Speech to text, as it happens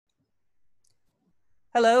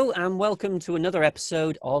Hello and welcome to another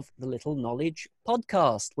episode of the Little Knowledge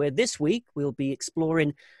Podcast, where this week we'll be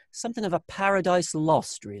exploring something of a paradise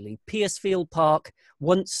lost, really. Piercefield Park,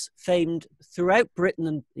 once famed throughout Britain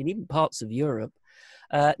and in even parts of Europe,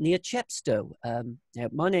 near Chepstow.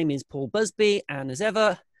 My name is Paul Busby, and as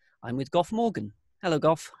ever, I'm with Goff Morgan. Hello,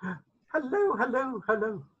 Goff.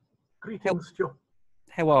 Hello. Greetings, Joe.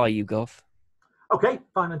 How are you, Goff? Okay,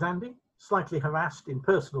 fine and dandy. Slightly harassed in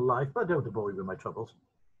personal life, but I don't bore you with my troubles.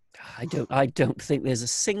 I don't think there's a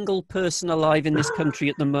single person alive in this country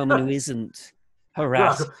at the moment who isn't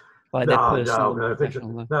harassed by their personal and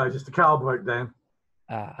professional life. No, just the car broke down.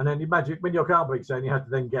 Ah. And then imagine when your car breaks down, you have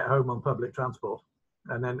to then get home on public transport.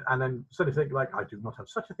 And then suddenly think like, I do not have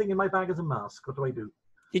such a thing in my bag as a mask. What do I do?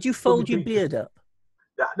 Did you fold your beard up?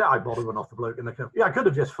 No, I borrowed one off the bloke in the car. Yeah, I could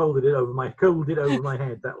have just coiled it over my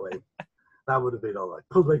head that way. That would have been all right.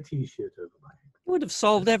 Pulled my t-shirt over my head. It would have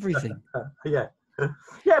solved everything. Yeah,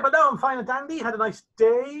 but now I'm fine and dandy. Had a nice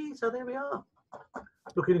day, so there we are.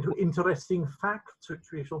 Looking into interesting facts,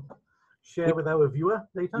 which we shall share with our viewer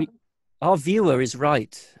later. Our viewer is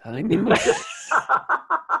right. I mean,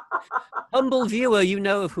 humble viewer, you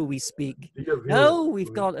know of who we speak. No,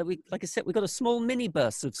 we've got, like I said, we've got a small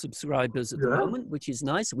minibus of subscribers at the moment, which is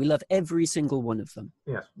nice. We love every single one of them.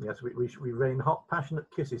 Yes, we rain hot, passionate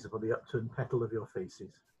kisses upon the upturned petal of your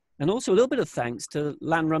faces. And also a little bit of thanks to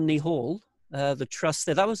Lanrumney Hall, the trust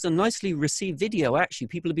there. That was a nicely received video, actually.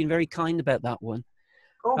 People have been very kind about that one.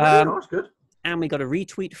 Oh, really? That's good. And we got a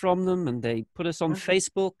retweet from them, and they put us on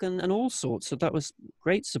Facebook and all sorts. So that was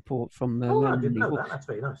great support from I didn't know that. That's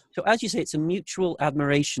very nice. So as you say, it's a mutual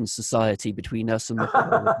admiration society between us and the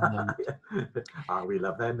Hall. We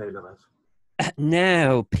love them, they love us.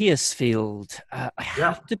 Now, Piercefield. I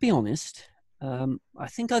have to be honest. I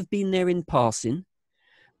think I've been there in passing.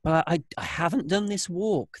 But I haven't done this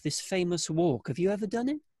famous walk. Have you ever done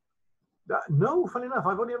it? No, funny enough,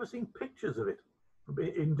 I've only ever seen pictures of it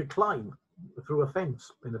in decline through a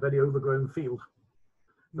fence in a very overgrown field.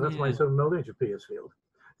 So that's my sole knowledge of Piercefield.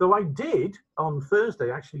 Though I did, on Thursday,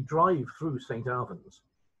 actually drive through St. Albans.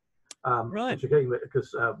 Right. Which again,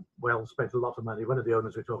 because Wells spent a lot of money, one of the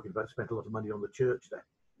owners we're talking about spent a lot of money on the church there.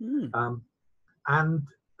 And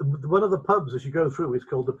one of the pubs as you go through is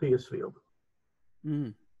called the Piercefield.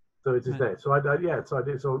 So it is there. So I did. So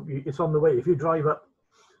it's on the way. If you drive up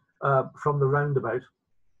from the roundabout,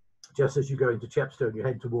 just as you go into Chepstow and you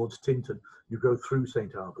head towards Tintern, you go through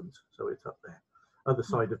St. Albans. So it's up there, other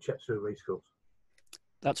side of Chepstow Racecourse.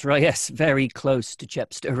 That's right. Yes, very close to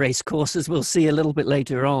Chepstow Racecourse, as we'll see a little bit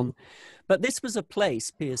later on. But this was a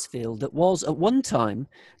place, Piercefield, that was at one time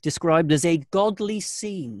described as a godly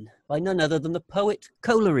scene by none other than the poet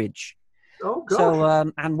Coleridge. Oh, gosh.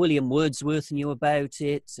 So, and William Wordsworth knew about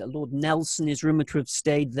it. Lord Nelson is rumoured to have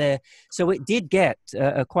stayed there. So it did get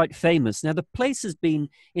quite famous. Now, the place has been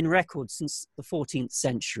in record since the 14th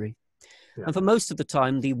century. Yeah. And for most of the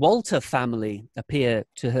time, the Walter family appear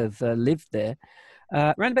to have lived there.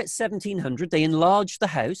 Around about 1700, they enlarged the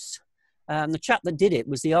house. And the chap that did it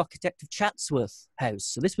was the architect of Chatsworth House.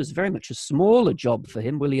 So this was very much a smaller job for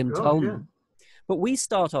him, William Tolman. Yeah. But we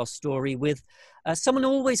start our story with someone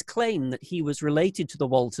always claimed that he was related to the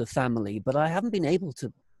Walter family, but I haven't been able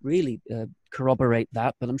to really corroborate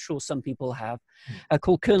that, but I'm sure some people have,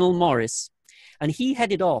 called Colonel Morris. And he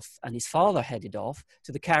headed off, and his father headed off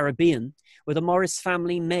to the Caribbean, where the Morris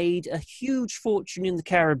family made a huge fortune in the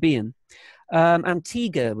Caribbean.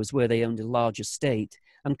 Antigua was where they owned a large estate.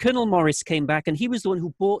 And Colonel Morris came back, and he was the one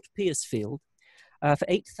who bought Piercefield for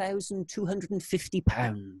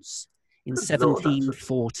 £8,250. In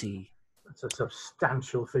 1740. That's a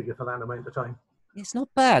substantial figure for that amount of time. It's not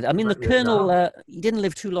bad. I mean, the colonel, he didn't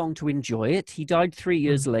live too long to enjoy it. He died 3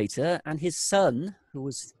 years later, and his son, who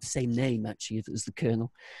was the same name, actually, as the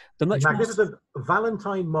colonel. The magnificent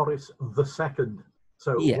Valentine Morris II.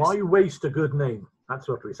 So why waste a good name? That's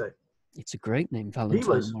what we say. It's a great name,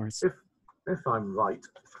 Valentine Morris. If I'm right,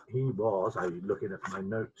 he was, I'm looking at my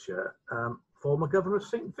notes here, former governor of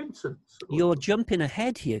St. Vincent's. You're jumping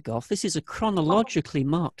ahead here, Goff. This is a chronologically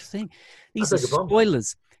marked thing. These are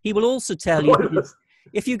spoilers. He will also tell you that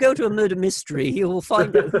if you go to a murder mystery, you will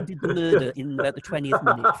find out who did the murder in about the 20th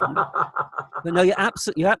minute. But no, you're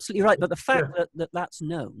absolutely right. But the fact that that's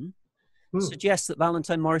known suggests that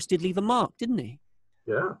Valentine Morris did leave a mark, didn't he?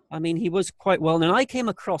 Yeah. I mean, he was quite well known. I came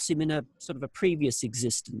across him in a sort of a previous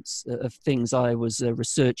existence of things I was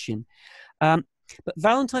researching. But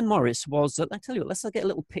Valentine Morris was, I tell you what, let's get a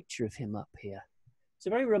little picture of him up here. It's a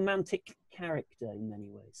very romantic character in many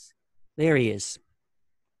ways. There he is.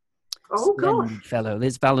 Oh, gosh. Fellow.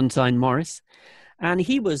 There's Valentine Morris. And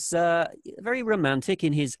he was very romantic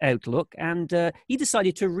in his outlook, and he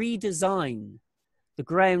decided to redesign the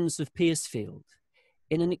grounds of Piercefield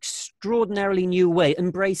in an extraordinarily new way,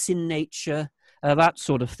 embracing nature, that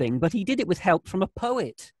sort of thing. But he did it with help from a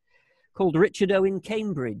poet called Richard Owen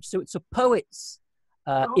Cambridge. So it's a poet's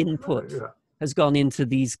input has gone into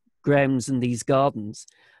these grounds and these gardens.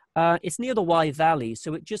 It's near the Wye Valley,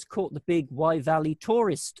 so it just caught the big Wye Valley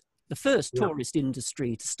the first tourist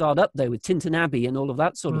industry to start up there with Tintern Abbey and all of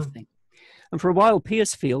that sort of thing. And for a while,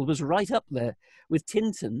 Piercefield was right up there with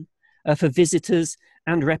Tintern for visitors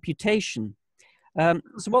and reputation. So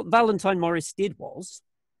what Valentine Morris did was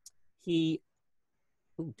let's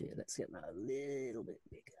get that a little bit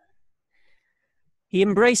bigger. He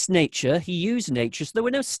embraced nature. He used nature. So there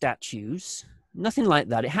were no statues, nothing like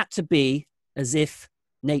that. It had to be as if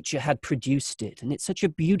nature had produced it. And it's such a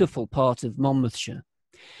beautiful part of Monmouthshire.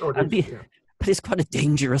 Oh, but it's quite a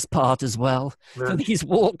dangerous part as well. Yeah. For these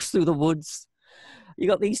walks through the woods. You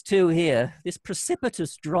got these two here, this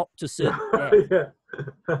precipitous drop to certain depth.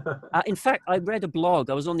 In fact, I read a blog,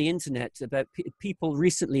 I was on the internet, about people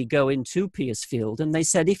recently going to Piercefield, and they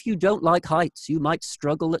said, if you don't like heights, you might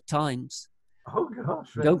struggle at times. Oh,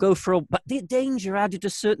 gosh. Don't go for but the danger added a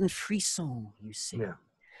certain frisson, you see.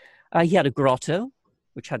 Yeah. He had a grotto,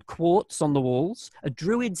 which had quartz on the walls, a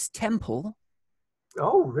druid's temple.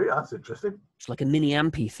 Oh, really? That's interesting. It's like a mini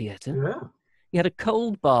amphitheatre. Yeah. He had a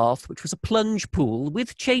cold bath, which was a plunge pool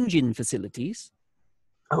with change-in facilities.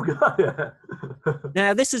 Oh, God, yeah.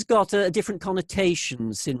 Now, this has got a different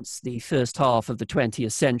connotation since the first half of the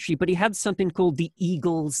 20th century, but he had something called the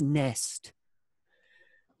Eagle's Nest,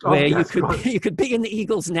 where you could be in the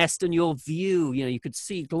Eagle's Nest and your view, you could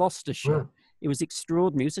see Gloucestershire. Yeah. It was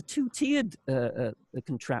extraordinary. It was a two-tiered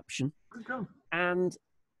contraption. Okay. And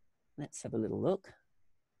let's have a little look.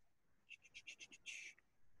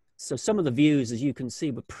 So some of the views, as you can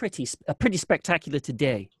see, were pretty spectacular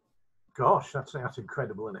today. Gosh, that's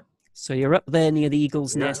incredible, isn't it? So you're up there near the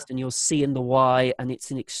Eagle's Nest and you're seeing the Wye, and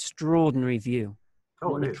it's an extraordinary view.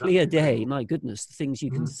 Oh, on a clear day, my goodness, the things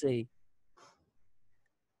you can see.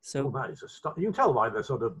 So that is you can tell why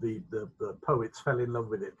the poets fell in love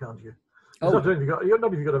with it, can't you? Not if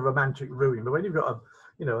you've got a romantic ruin, but when you've got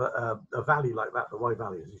a valley like that, the Wye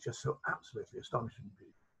Valley is just so absolutely astonishing.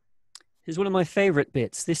 Here's one of my favourite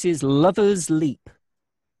bits. This is Lover's Leap.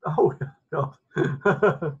 Oh, God.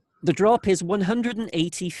 The drop is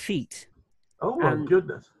 180 feet. Oh, my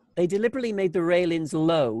goodness. They deliberately made the railings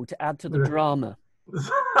low to add to the drama.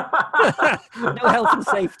 No health and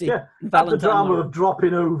safety. Yeah, the drama of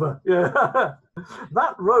dropping over. Yeah.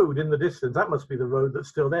 That road in the distance, that must be the road that's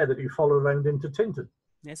still there that you follow around into Tintern.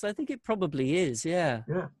 Yes, I think it probably is, yeah.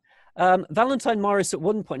 Valentine Morris at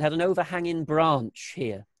one point had an overhanging branch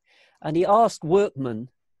here, and he asked workmen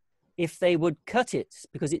if they would cut it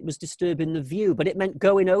because it was disturbing the view, but it meant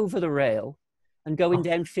going over the rail and going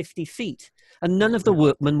down 50 feet, and none of the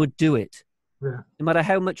workmen would do it. Yeah. No matter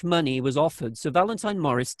how much money was offered. So Valentine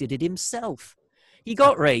Morris did it himself. He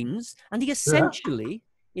got reins, and he essentially,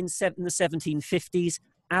 in the 1750s,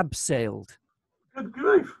 abseiled. Good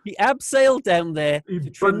grief. He abseiled down there to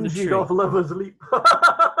trim the tree. Bungeed off Lover's Leap.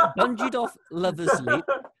 Bungeed off Lover's Leap.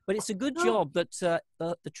 But it's a good job that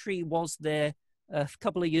the tree was there a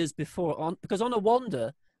couple of years before, because on a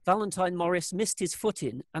wander, Valentine Morris missed his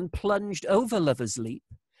footing and plunged over Lover's Leap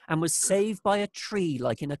and was saved by a tree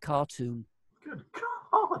like in a cartoon. Good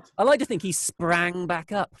God. I like to think he sprang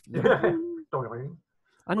back up. Yeah.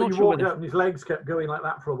 I'm not sure. He walked out and his legs kept going like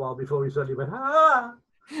that for a while before he suddenly went, ah!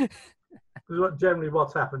 This is generally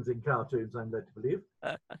what happens in cartoons, I'm led to believe.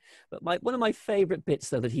 But one of my favourite bits,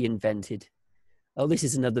 though, that he invented. Oh, this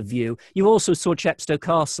is another view. You also saw Chepstow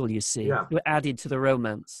Castle, you see. Yeah. You were added to the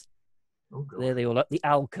romance. Oh, God. There they all are. The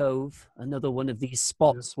alcove, another one of these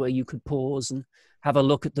spots where you could pause and have a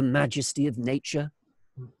look at the majesty of nature,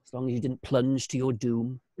 as long as you didn't plunge to your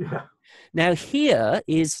doom. Yeah. Now, here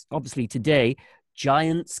is, obviously today,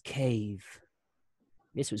 Giant's Cave.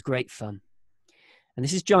 This was great fun. And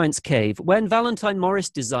this is Giant's Cave. When Valentine Morris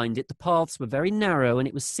designed it, the paths were very narrow and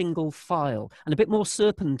it was single file and a bit more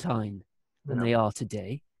serpentine than they are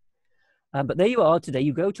today. But there you are today.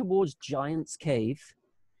 You go towards Giant's Cave,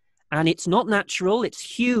 and it's not natural.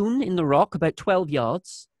 It's hewn in the rock about 12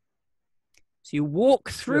 yards. So you walk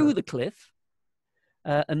through the cliff,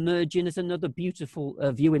 emerging as another beautiful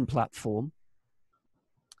viewing platform.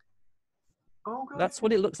 Oh, God. That's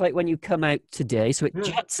what it looks like when you come out today. So it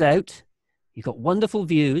juts out. You've got wonderful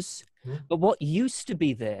views. Yeah. But what used to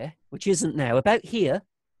be there, which isn't now, about here,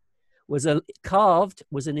 was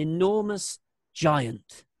an enormous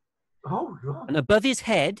giant. Oh, God. And above his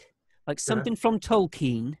head, like something from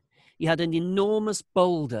Tolkien, he had an enormous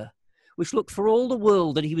boulder, which looked for all the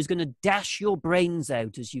world that he was going to dash your brains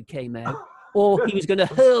out as you came out, or he was going to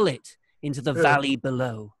hurl it into the valley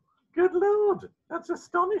below. Good Lord, that's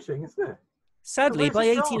astonishing, isn't it? Sadly, by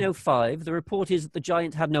 1805, the report is that the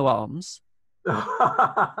giant had no arms.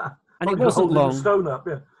 And it wasn't long. Stone up,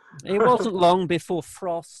 yeah. It wasn't long before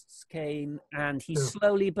frosts came, and he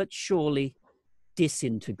slowly but surely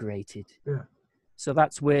disintegrated. Yeah. So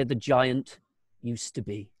that's where the giant used to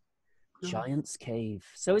be. Giant's Cave.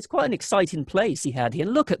 So it's quite an exciting place he had here.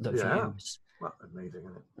 Look at the views. Well, amazing,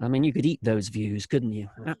 isn't it? I mean, you could eat those views, couldn't you?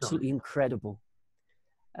 Absolutely incredible.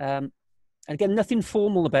 Again, nothing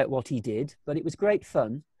formal about what he did, but it was great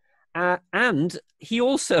fun. And he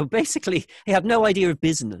also, basically, he had no idea of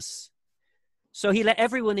business. So he let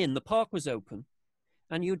everyone in. The park was open.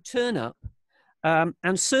 And you'd turn up,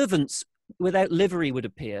 and servants without livery would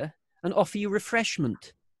appear and offer you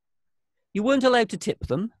refreshment. You weren't allowed to tip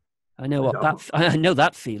them. I know I know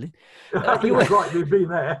that feeling. Right, we've been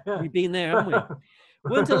there. Yeah. We've been there, haven't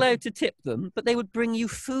we? Weren't allowed to tip them, but they would bring you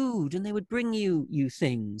food and they would bring you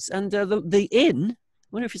things. And the inn, I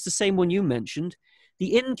wonder if it's the same one you mentioned,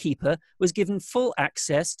 the innkeeper was given full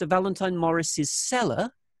access to Valentine Morris's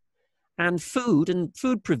cellar and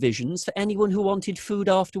food provisions for anyone who wanted food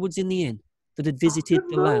afterwards in the inn that had visited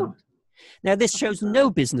the land. Now, this shows no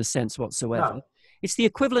business sense whatsoever. No. It's the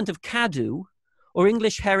equivalent of Cadw or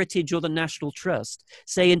English Heritage or the National Trust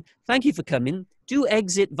saying, thank you for coming, do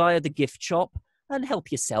exit via the gift shop and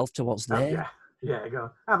help yourself to what's there. Yeah,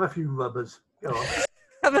 go. Have a few rubbers. Go on.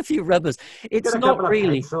 Have a few rubbers. It's not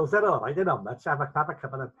really... Pencils. They're all right. They're not much. Have a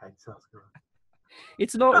couple of pencils.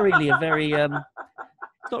 It's not really a very...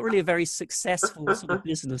 It's not really a very successful sort of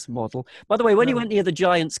business model. By the way, when you went near the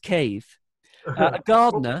Giant's Cave, a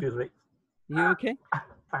gardener... You okay?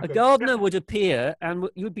 A gardener would appear and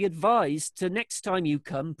you would be advised to, next time you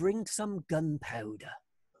come, bring some gunpowder.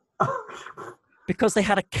 Because they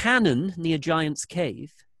had a cannon near Giant's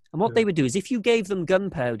Cave. And what they would do is if you gave them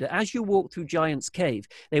gunpowder, as you walked through Giant's Cave,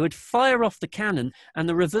 they would fire off the cannon and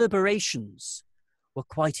the reverberations were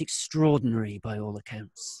quite extraordinary by all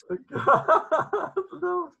accounts.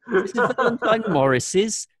 This is Valentine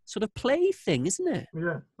Morris's sort of plaything, isn't it?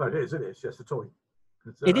 Yeah, well, it is. It's just a toy.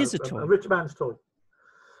 It is a toy. A rich man's toy.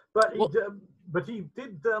 But he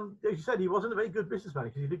did, as you said, he wasn't a very good businessman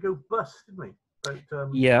because he did go bust, didn't he? But,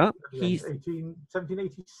 he's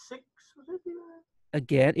 1786, was it? Yeah.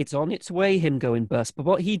 Again, it's on its way, him going bust. But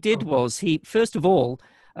what he did was, first of all,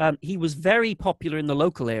 he was very popular in the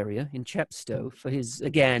local area in Chepstow for his,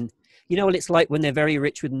 again, you know what it's like when they're very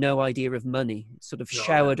rich with no idea of money. It's sort of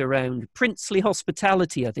showered around. Princely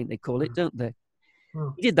hospitality, I think they call it, don't they?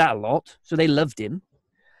 He did that a lot, so they loved him.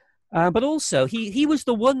 But also, he was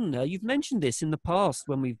the one, you've mentioned this in the past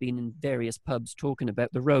when we've been in various pubs talking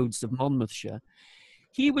about the roads of Monmouthshire.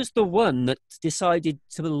 He was the one that decided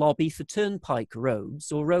to lobby for turnpike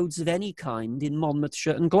roads or roads of any kind in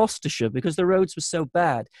Monmouthshire and Gloucestershire because the roads were so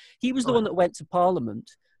bad. He was the one that went to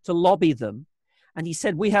Parliament to lobby them. And he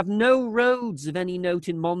said, we have no roads of any note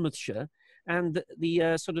in Monmouthshire. And the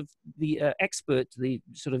expert, the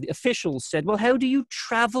officials said, well, how do you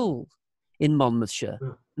travel in Monmouthshire?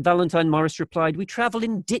 And Valentine Morris replied, we travel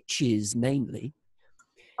in ditches mainly.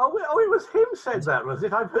 Oh, it was him said that, was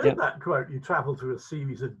it? I've heard that quote. You travel through a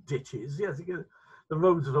series of ditches. Yes, the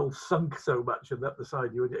roads are all sunk so much and up the side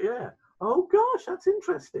you would, Oh, gosh, that's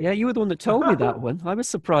interesting. Yeah, you were the one that told me that one. I was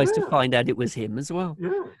surprised to find out it was him as well.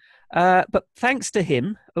 Yeah. But thanks to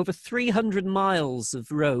him, over 300 miles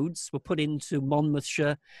of roads were put into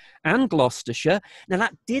Monmouthshire and Gloucestershire. Now,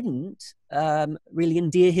 that didn't really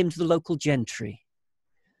endear him to the local gentry,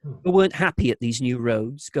 who weren't happy at these new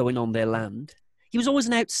roads going on their land. He was always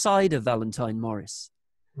an outsider, Valentine Morris.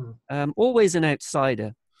 Always an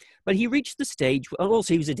outsider. But he reached the stage,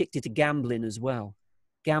 also he was addicted to gambling as well.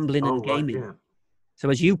 Gambling and gaming. Right, yeah. So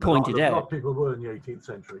as you pointed out... A lot of people were in the 18th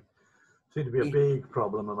century. Seemed to be a big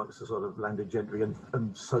problem amongst the sort of landed gentry and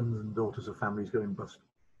sons and daughters of families going bust.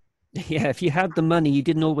 Yeah, if you had the money, you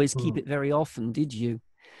didn't always keep it very often, did you?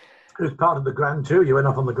 It was part of the Grand Tour. You went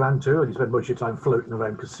off on the Grand Tour and you spent most of your time floating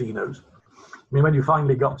around casinos. I mean, when you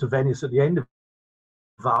finally got to Venice at the end of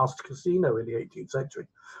vast casino in the 18th century.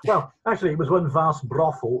 Well, actually, it was one vast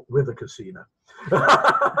brothel with a casino.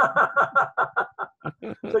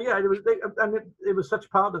 So yeah, it was such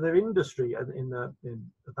part of their industry at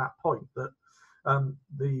that point that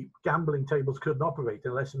the gambling tables couldn't operate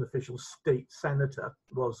unless an official state senator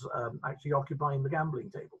was actually occupying the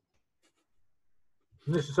gambling table.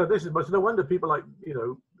 And this is no wonder people like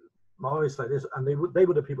Morris like this, and they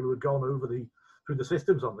were the people who had gone over through the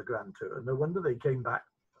systems on the Grand Tour, and no wonder they came back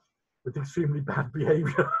with extremely bad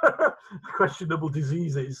behaviour. questionable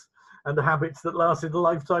diseases and the habits that lasted a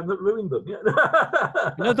lifetime that ruined them.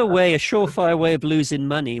 Yeah. Another way, a surefire way of losing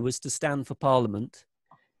money was to stand for Parliament.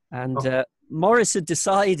 And Morris had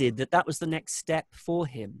decided that that was the next step for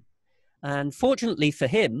him. And fortunately for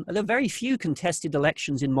him, there are very few contested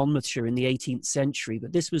elections in Monmouthshire in the 18th century,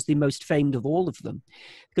 but this was the most famed of all of them.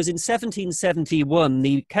 Because in 1771,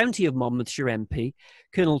 the County of Monmouthshire MP,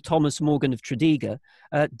 Colonel Thomas Morgan of Tredegar,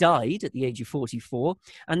 died at the age of 44,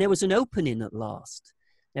 and there was an opening at last.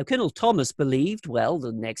 Now, Colonel Thomas believed, well,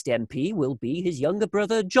 the next MP will be his younger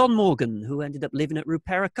brother, John Morgan, who ended up living at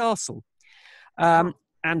Rupera Castle.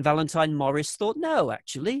 And Valentine Morris thought, no,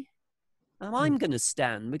 actually, I'm going to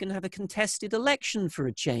stand. We're going to have a contested election for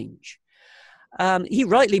a change. He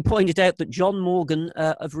rightly pointed out that John Morgan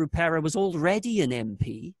of Rupera was already an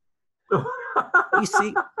MP. You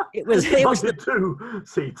see, it was the 2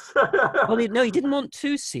 seats. Well, no, he didn't want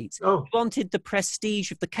 2 seats. Oh. He wanted the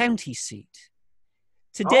prestige of the county seat.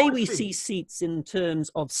 Today we see seats in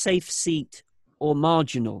terms of safe seat or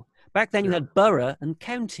marginal. Back then you had borough and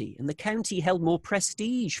county, and the county held more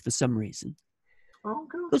prestige for some reason. Oh,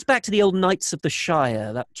 good. Goes back to the old Knights of the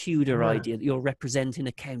Shire, that Tudor idea that you're representing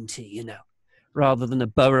a county, rather than a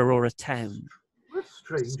borough or a town. That's a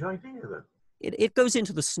strange idea, then. It goes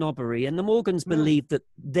into the snobbery, and the Morgans believed that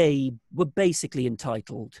they were basically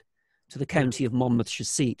entitled to the county of Monmouthshire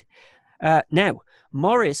seat. Now,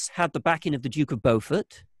 Morris had the backing of the Duke of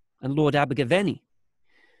Beaufort and Lord Abergavenny.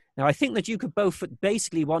 Now, I think the Duke of Beaufort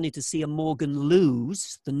basically wanted to see a Morgan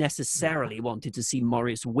lose than necessarily wanted to see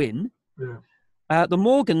Morris win. Yeah. The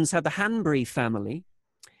Morgans had the Hanbury family,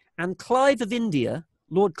 and Clive of India,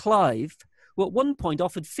 Lord Clive, who at one point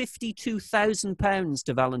offered £52,000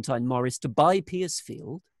 to Valentine Morris to buy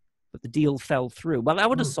Piercefield, but the deal fell through. Well, that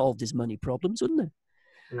would have solved his money problems, wouldn't it?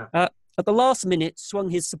 Yeah. At the last minute, swung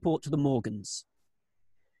his support to the Morgans.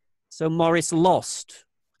 So Morris lost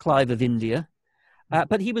Clive of India,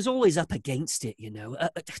 but he was always up against it,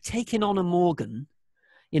 taking on a Morgan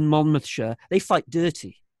in Monmouthshire, they fight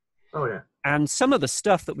dirty. Oh, yeah. And some of the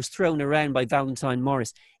stuff that was thrown around by Valentine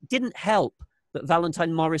Morris didn't help that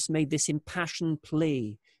Valentine Morris made this impassioned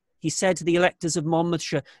plea. He said to the electors of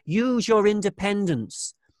Monmouthshire, use your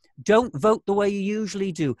independence. Don't vote the way you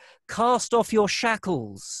usually do. Cast off your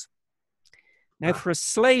shackles. Now, for a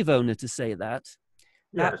slave owner to say that,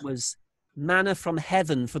 that was manna from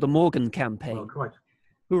heaven for the Morgan campaign. Well, quite.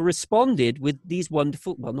 Who responded with these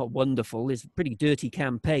wonderful, well, not wonderful, it's a pretty dirty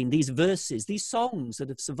campaign, these verses, these songs that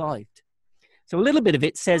have survived. So a little bit of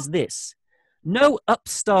it says this: no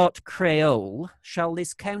upstart Creole shall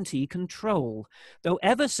this county control, though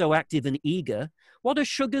ever so active and eager. What are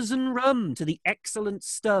sugars and rum to the excellent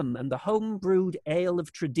stum and the home-brewed ale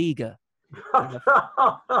of Tredegar?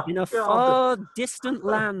 In a far distant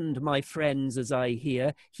land, my friends, as I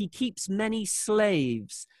hear, he keeps many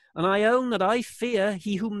slaves, and I own that I fear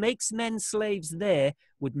he who makes men slaves there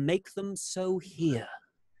would make them so here.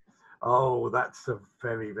 Oh, that's a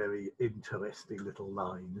very, very interesting little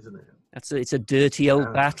line, isn't it? It's a dirty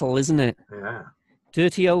old battle, isn't it? Yeah.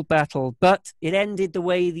 Dirty old battle, but it ended the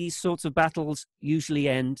way these sorts of battles usually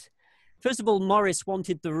end. First of all, Morris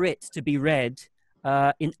wanted the writ to be read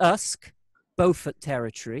in Usk, Beaufort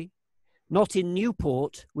territory, not in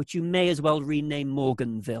Newport, which you may as well rename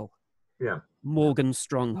Morganville. Yeah. Morgan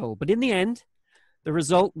stronghold. But in the end, the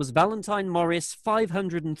result was Valentine Morris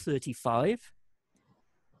 535,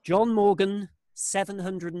 John Morgan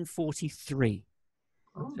 743.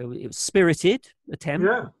 Oh. So it was spirited attempt.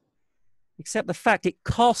 Yeah. Except the fact it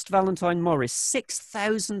cost Valentine Morris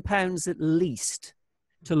 £6,000 at least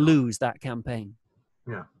to lose that campaign.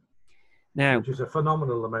 Yeah. Now, which is a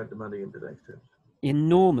phenomenal amount of money in today's terms.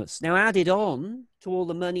 Enormous. Now, added on to all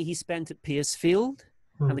the money he spent at Piercefield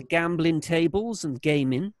and the gambling tables and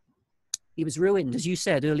gaming, he was ruined, as you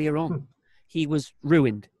said earlier on. He was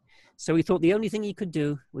ruined. So he thought the only thing he could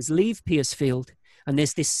do was leave Piercefield. And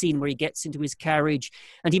there's this scene where he gets into his carriage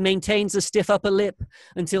and he maintains a stiff upper lip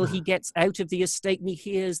until he gets out of the estate and he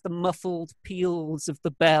hears the muffled peals of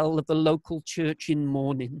the bell of the local church in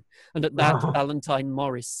mourning. And at that, Valentine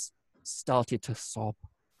Morris started to sob.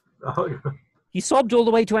 He sobbed all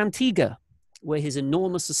the way to Antigua, where his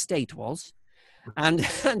enormous estate was. And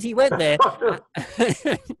he went there.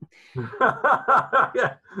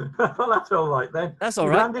 Yeah. Well, that's all right then. That's all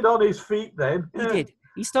right. He landed on his feet then. He did.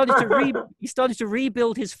 He started to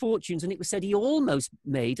rebuild his fortunes, and it was said he almost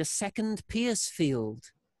made a second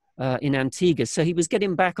Piercefield in Antigua. So he was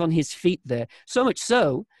getting back on his feet there. So much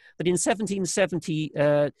so that in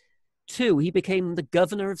 1772 he became the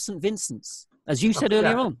governor of St. Vincent's, as you said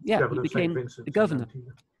earlier on. Yeah, he became the governor.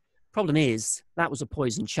 Problem is, that was a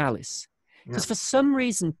poison chalice. Because for some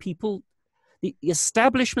reason, the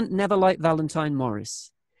establishment never liked Valentine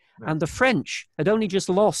Morris. No. And the French had only just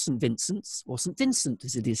lost St. Vincent's, or St. Vincent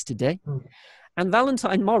as it is today. And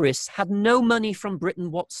Valentine Morris had no money from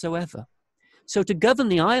Britain whatsoever. So to govern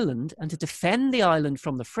the island and to defend the island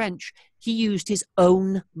from the French, he used his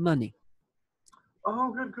own money.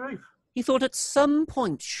 Oh, good grief. He thought at some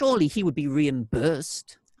point, surely he would be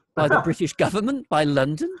reimbursed by the British government, by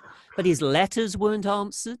London, but his letters weren't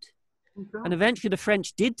answered. Okay. And eventually the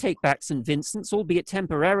French did take back St. Vincent's, albeit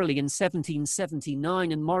temporarily, in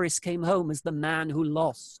 1779, and Morris came home as the man who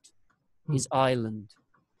lost his island.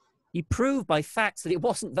 He proved by facts that it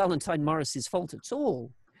wasn't Valentine Morris's fault at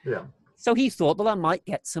all. Yeah. So he thought, well, I might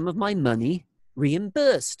get some of my money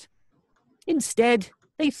reimbursed. Instead,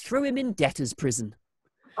 they threw him in debtor's prison.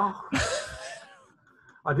 Oh,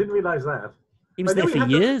 I didn't realise that. He was there for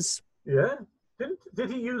years. Yeah. Did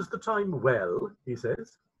he use the time well, he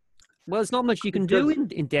says? Well, there's not much you can do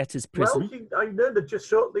in debtor's prison. Well, I know that just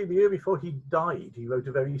shortly the year before he died, he wrote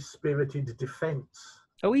a very spirited defence.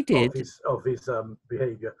 Oh, he did? Of his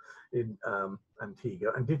behaviour in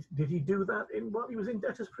Antigua. And did he do that while he was in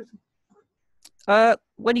debtor's prison?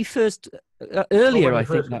 When he first, earlier, I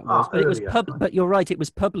think that was. But but you're right, it was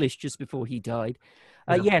published just before he died.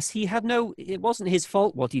 Yes, he had it wasn't his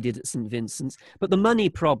fault what he did at St. Vincent's, but the money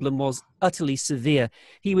problem was utterly severe.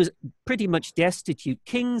 He was pretty much destitute.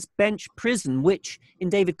 King's Bench Prison, which in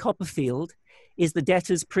David Copperfield is the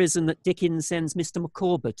debtor's prison that Dickens sends Mr.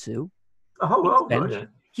 Micawber to. Yeah.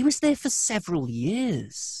 He was there for several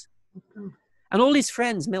years. And all his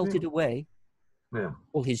friends melted away. Yeah.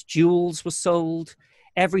 All his jewels were sold.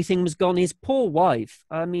 Everything was gone. His poor wife,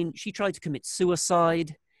 I mean, she tried to commit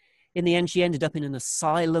suicide. In the end, she ended up in an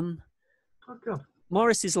asylum. Oh, God.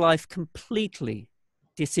 Morris's life completely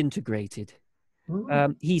disintegrated.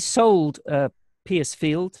 He sold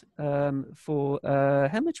Piercefield for,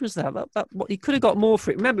 how much was that? He could have got more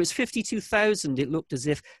for it. Remember, it was 52,000. It looked as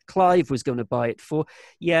if Clive was going to buy it for.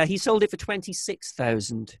 Yeah, he sold it for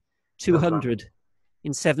 26,200 in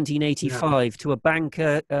 1785 to a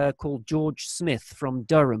banker called George Smith from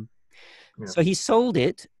Durham. Yeah. So he sold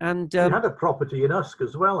it, and he had a property in Usk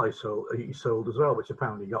as well. He sold as well, which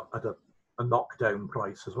apparently got at a knockdown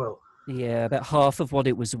price as well. Yeah, about half of what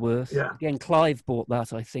it was worth. Yeah. Again, Clive bought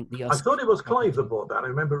that, I think. I thought it was Clive that bought that. I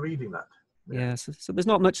remember reading that. Yeah, so there's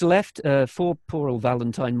not much left for poor old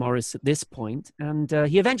Valentine Morris at this point, and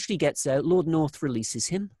he eventually gets out. Lord North releases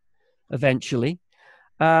him, eventually.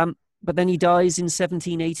 But then he dies in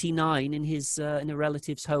 1789 in his in a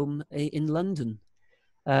relative's home in London.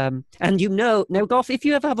 And now, Goff, if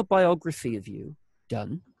you ever have a biography of you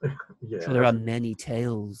done, so there are many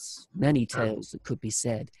tales that could be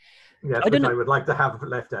said. Yes, I would like to have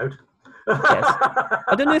left out. Yes.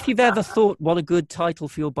 I don't know if you've ever thought what a good title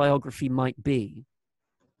for your biography might be.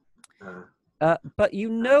 But you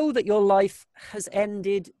know that your life has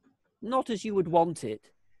ended not as you would want it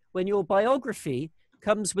when your biography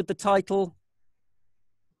comes with the title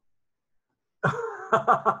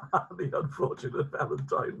The Unfortunate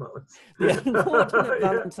Valentine Morris. The Unfortunate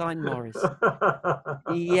Valentine Morris.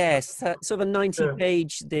 Yes, sort of a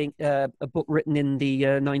 90-page thing, a book written in the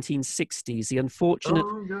 1960s, The Unfortunate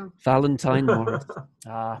Valentine Morris.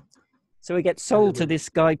 So it gets sold to this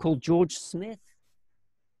guy called George Smith,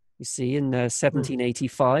 you see, in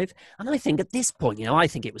 1785. And I think at this point, I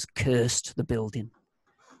think it was cursed, the building.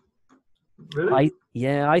 Really?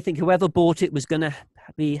 I think whoever bought it was going to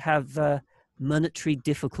have monetary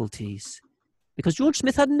difficulties, because George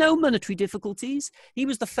Smith had no monetary difficulties. He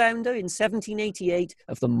was the founder in 1788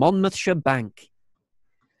 of the Monmouthshire Bank.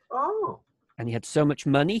 Oh. And he had so much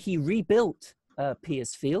money, he rebuilt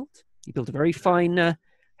Piercefield. He built a very fine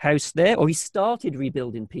house there, or he started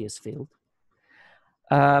rebuilding Piercefield.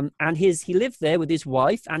 And he lived there with his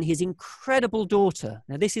wife and his incredible daughter.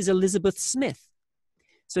 Now, this is Elizabeth Smith.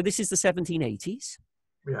 So this is the 1780s,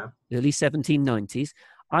 early 1790s.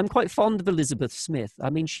 I'm quite fond of Elizabeth Smith. I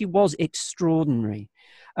mean, she was extraordinary.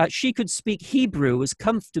 She could speak Hebrew as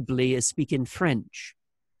comfortably as speaking French.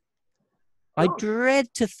 I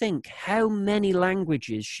dread to think how many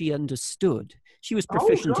languages she understood. She was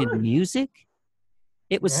proficient in music.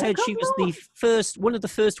 It was said she was one of the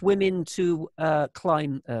first women to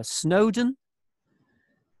climb Snowdon.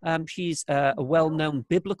 She's a well-known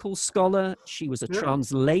biblical scholar. She was a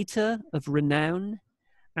translator of renown.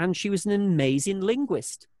 And she was an amazing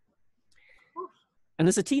linguist. And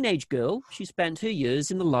as a teenage girl, she spent her years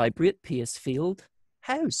in the library at Piercefield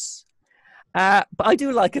House. But I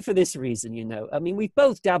do like her for this reason, I mean, we've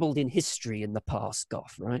both dabbled in history in the past,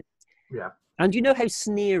 Goff, right? Yeah. And you know how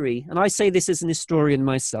sneery, and I say this as an historian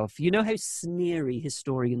myself, you know how sneery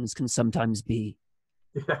historians can sometimes be.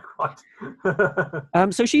 Yeah,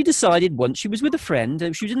 quite. So she decided once she was with a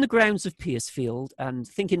friend, she was in the grounds of Piercefield and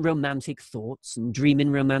thinking romantic thoughts and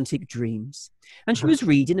dreaming romantic dreams. And she was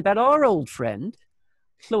reading about our old friend,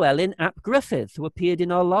 Llewelyn ap Griffith, who appeared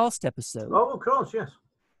in our last episode. Oh, of course, yes.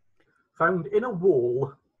 Found in a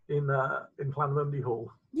wall in Llanferndy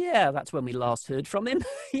Hall. Yeah, that's when we last heard from him.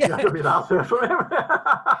 Yeah, we last heard from him.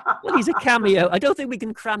 Well, he's a cameo. I don't think we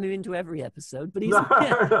can cram him into every episode, but he's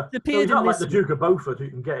appeared he's not in like this. the Duke of Beaufort, who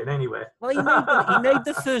can get in anywhere. Well, he made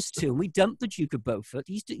the first two, and we dumped the Duke of Beaufort.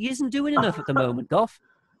 He isn't doing enough at the moment, Goff.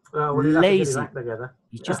 Well, lazy. Together.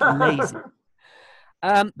 He's just lazy.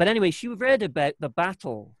 But anyway, she read about the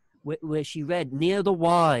battle where she read, near the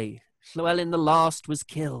Wye, Llewelyn the Last was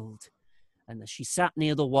killed. And as she sat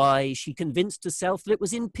near the Wye, she convinced herself that it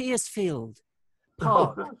was in Piercefield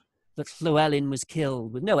Park that Llewelyn was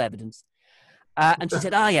killed, with no evidence. And she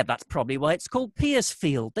said, yeah, that's probably why it's called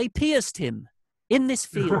Piercefield. They pierced him in this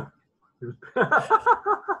field.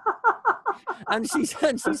 And she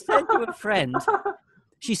said to a friend,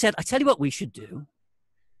 she said, I tell you what we should do.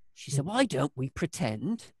 She said, why don't we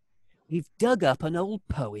pretend we've dug up an old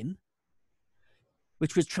poem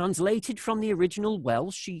which was translated from the original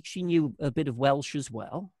Welsh. She knew a bit of Welsh as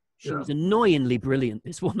well. She was annoyingly brilliant,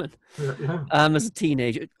 this woman, as a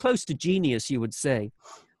teenager. Close to genius, you would say.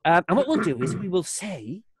 And what we'll do is we will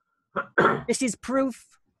say, this is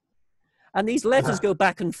proof. And these letters go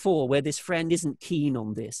back and forth where this friend isn't keen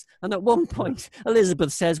on this. And at one point,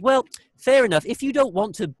 Elizabeth says, well, fair enough. If you don't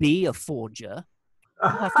want to be a forger,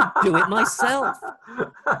 I'll have to do it myself.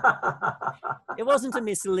 It wasn't to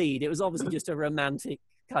mislead. It was obviously just a romantic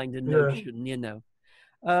kind of notion, you know.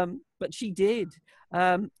 But she did.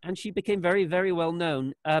 And she became very, very well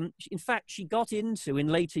known. In fact, she got into, in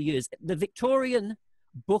later years, the Victorian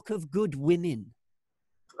Book of Good Women.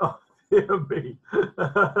 Oh, dear me.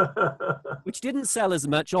 Which didn't sell as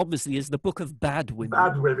much, obviously, as the Book of Bad Women.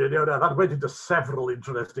 Bad Women, that went into several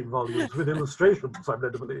interesting volumes with illustrations, I'm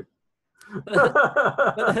led to believe.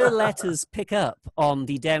 But her letters pick up on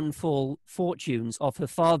the downfall fortunes of her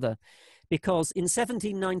father, because in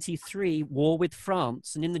 1793, war with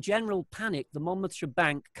France, and in the general panic, the Monmouthshire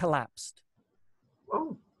Bank collapsed.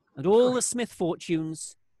 Oh. And all the Smith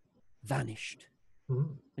fortunes vanished.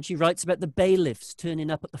 Mm. And she writes about the bailiffs turning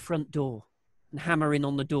up at the front door and hammering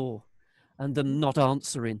on the door and them not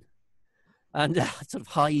answering and sort of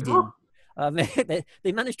hiding.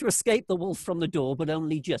 They managed to escape the wolf from the door, but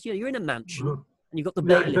only just. You're in a mansion, and you've got the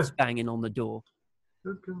bailiffs banging on the door.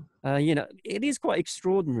 It is quite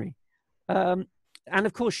extraordinary. And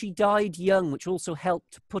of course, she died young, which also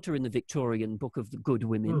helped put her in the Victorian Book of the Good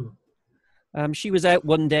Women. She was out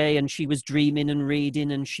one day, and she was dreaming and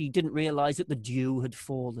reading, and she didn't realise that the dew had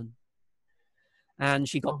fallen. And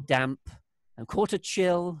she got damp and caught a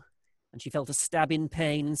chill, and she felt a stabbing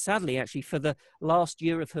pain. And sadly, actually, for the last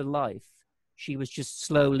year of her life, she was just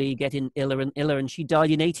slowly getting iller and iller, and she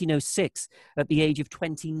died in 1806 at the age of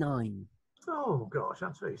 29. Oh, gosh,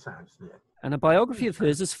 that's very sad, isn't it? And a biography of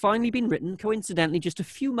hers has finally been written, coincidentally, just a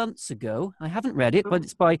few months ago. I haven't read it, but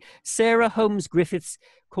it's by Sarah Holmes Griffiths,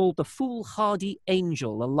 called The Foolhardy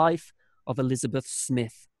Angel, A Life of Elizabeth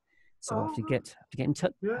Smith. So I have to get in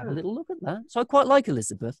touch, have a little look at that. So I quite like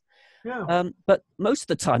Elizabeth. Yeah. But most of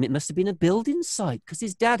the time, it must have been a building site, because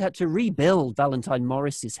his dad had to rebuild Valentine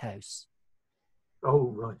Morris's house.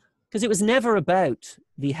 Oh, right. Because it was never about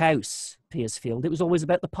the house, Piercefield. It was always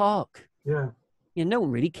about the park. Yeah. No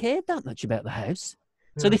one really cared that much about the house.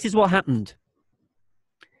 Yeah. So this is what happened.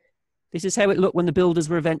 This is how it looked when the builders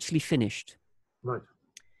were eventually finished. Right.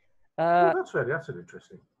 That's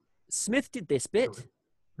interesting. Smith did this bit,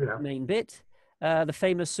 main bit. The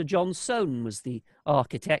famous Sir John Soane was the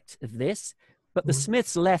architect of this, but the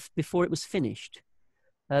Smiths left before it was finished.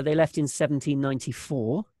 They left in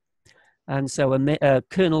 1794. And so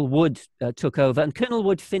Colonel Wood took over, and Colonel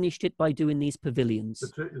Wood finished it by doing these pavilions.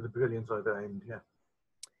 The pavilions I've aimed, yeah.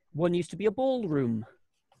 One used to be a ballroom.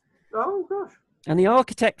 Oh, gosh. And the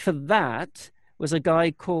architect for that was a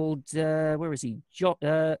guy called,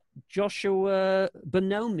 Joseph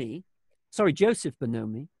Bonomi.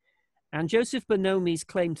 And Joseph Bonomi's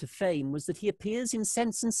claim to fame was that he appears in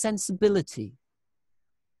Sense and Sensibility.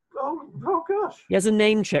 Oh gosh. He has a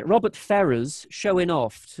name check. Robert Ferrers, showing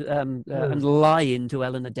off and lying to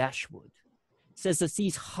Eleanor Dashwood, says that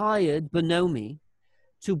he's hired Bonomi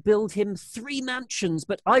to build him 3 mansions,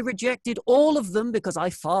 but I rejected all of them because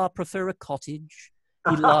I far prefer a cottage.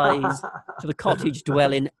 He lies to the cottage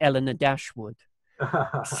dwelling Eleanor Dashwood.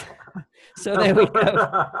 So there we go.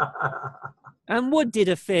 And Wood did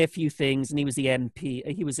a fair few things, and he was the MP.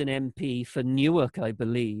 He was an MP for Newark, I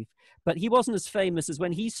believe. But he wasn't as famous as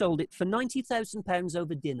when he sold it for £90,000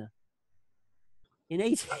 over dinner.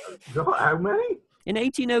 How many? In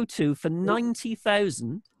 1802, for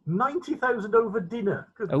 90,000. 90,000 over dinner.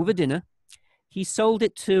 Over dinner. He sold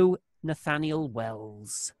it to Nathaniel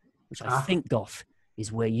Wells, which I think, Goff, is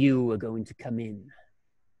where you are going to come in.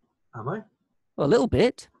 Am I? Well, a little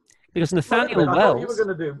bit. Because Nathaniel Wells...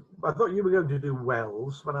 I thought you were going to do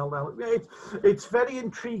Wells. It's very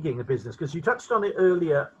intriguing, a business, because you touched on it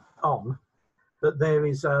earlier on, that there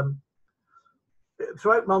is...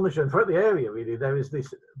 throughout Monmouthshire and throughout the area, really, there is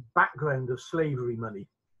this background of slavery money,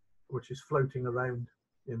 which is floating around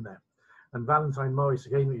in there. And Valentine Morris,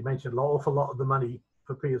 again, you mentioned, an awful lot of the money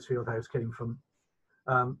for Piercefield House came from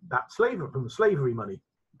from the slavery money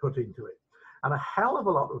put into it. And a hell of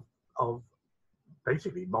a lot of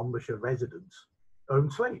basically Monmouthshire residents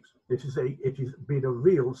owned slaves. It has been a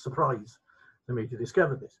real surprise to me to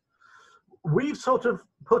discover this. We've sort of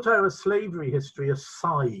put our slavery history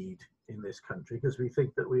aside in this country because we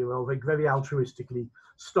think that we were very altruistically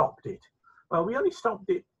stopped it. Well, we only stopped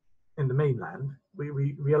it in the mainland.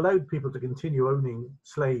 We allowed people to continue owning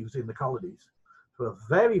slaves in the colonies for a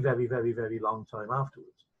very, very, very, very long time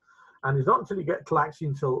afterwards. And it's not until you get to actually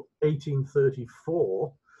until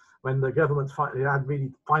 1834 when the government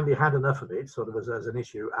finally had enough of it, sort of as an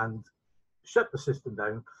issue, and shut the system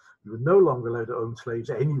down. You were no longer allowed to own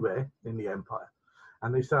slaves anywhere in the empire,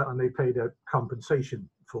 and they paid out compensation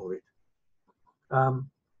for it.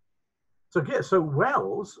 So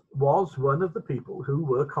Wells was one of the people who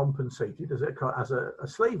were compensated as a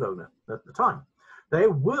slave owner at the time.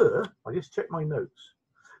 There were, I just checked my notes,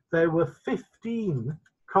 there were 15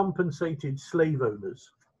 compensated slave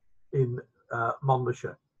owners in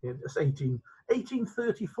Monmouthshire in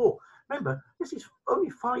 1834. Remember, this is only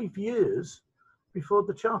 5 years before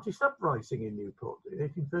the Chartist uprising in Newport in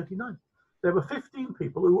 1839. There were 15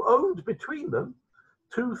 people who owned between them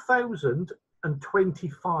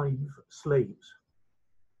 2,025 slaves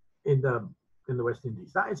in the West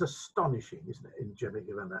Indies. That is astonishing, isn't it, in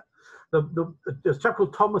Jamaica around that? There's a chap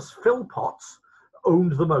called Thomas Philpotts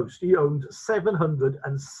owned the most. He owned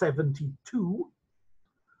 772.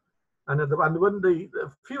 And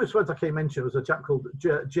the fewest ones I can mention was a chap called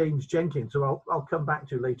James Jenkins, who I'll come back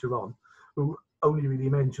to later on, who only really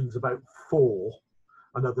mentions about 4,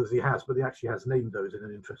 and others he has, but he actually has named those it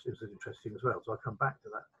was interesting as well. So I'll come back to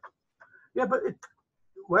that. Yeah, but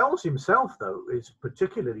Wells himself, though, is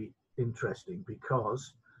particularly interesting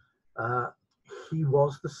because he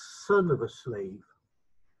was the son of a slave.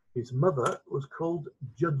 His mother was called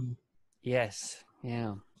Juggy. Yes,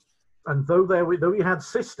 yeah. And though he had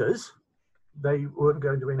sisters, they weren't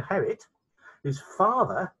going to inherit. His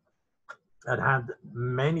father had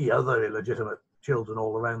many other illegitimate children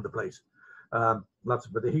all around the place. But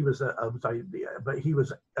he was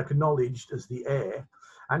acknowledged as the heir,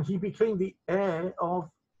 and he became the heir of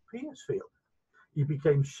Piercefield. He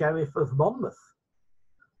became Sheriff of Monmouth.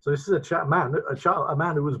 So this is a man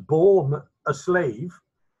who was born a slave,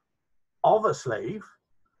 of a slave,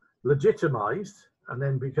 legitimized, and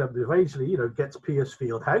then eventually, gets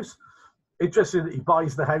Piercefield House. Interesting that he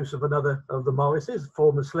buys the house of another of the Morrises,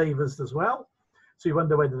 former slavers as well. So you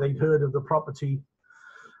wonder whether they'd heard of the property,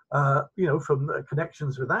 from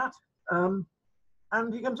connections with that.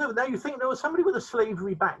 And he comes over. Now you think there was somebody with a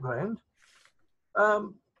slavery background.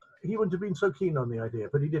 He wouldn't have been so keen on the idea,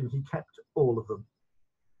 but he didn't. He kept all of them.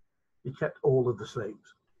 He kept all of the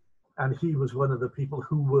slaves. And he was one of the people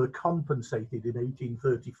who were compensated in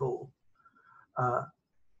 1834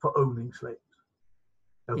 for owning slaves.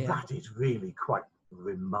 Now, that is really quite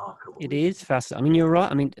remarkable. It is fascinating. I mean, you're right.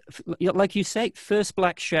 I mean, like you say, first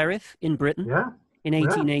black sheriff in Britain in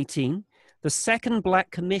 1818. Yeah. The second black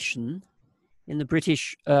commission in the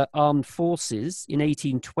British Armed Forces in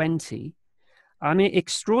 1820. I mean,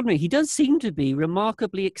 extraordinary. He does seem to be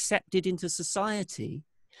remarkably accepted into society.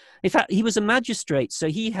 In fact, he was a magistrate, so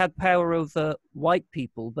he had power over white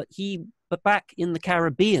people, but back in the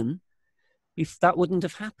Caribbean, if that wouldn't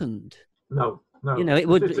have happened. No. It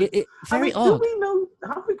would. Very odd. Do we know?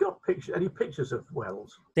 Have we got any pictures of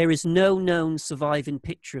Wells? There is no known surviving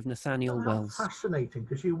picture of Nathaniel Wells. Fascinating,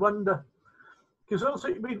 because you wonder. Because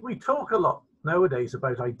also we talk a lot nowadays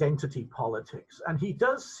about identity politics, and he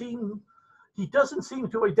doesn't seem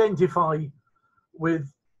to identify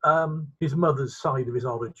with his mother's side of his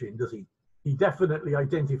origin, does he? He definitely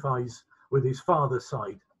identifies with his father's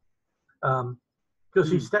side. Because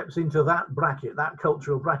he steps into that bracket, that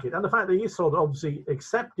cultural bracket. And the fact that he's sort of obviously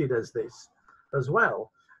accepted as this as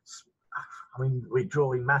well. I mean, we're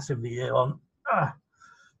drawing massively here on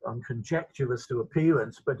on conjecture as to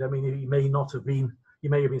appearance, but I mean, he may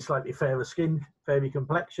have been slightly fairer skinned, fair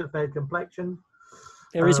complexion.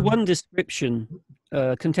 There is one description,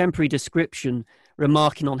 contemporary description,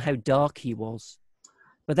 remarking on how dark he was.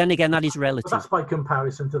 But then again, that is relative. But that's by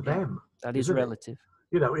comparison to them. That is relative.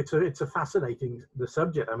 You know, it's a fascinating the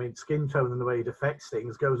subject. I mean, skin tone and the way it affects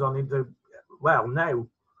things goes on into, well, now,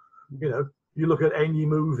 you know, you look at any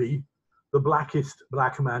movie, the blackest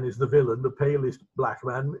black man is the villain, the palest black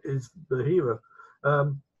man is the hero.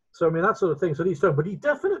 So I mean, that sort of thing. So he's done, but he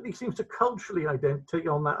definitely seems to culturally take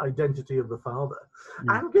on that identity of the father,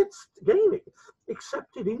 and gets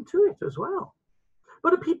accepted into it as well.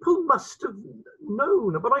 But people must have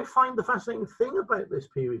known. But I find the fascinating thing about this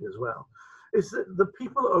period as well is that the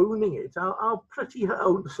people owning it are pretty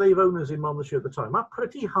slave owners in Monmouthshire at the time are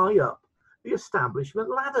pretty high up the establishment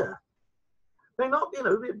ladder. They're not, you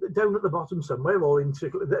know, down at the bottom somewhere or into.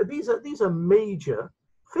 These are major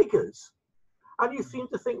figures. And you seem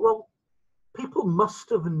to think, well, people must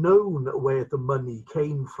have known where the money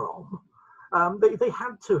came from. They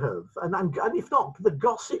had to have. And if not, the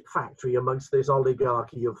gossip factory amongst this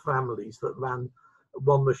oligarchy of families that ran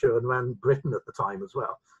Monmouthshire and ran Britain at the time as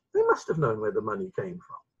well, they must have known where the money came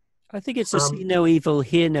from. I think it's a see no evil,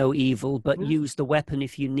 hear no evil, but use the weapon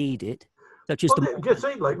if you need it. Such as just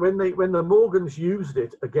say, like when the Morgans used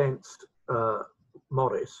it against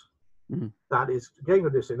Morris, that is again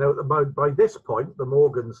with this thing. Now, by this point, the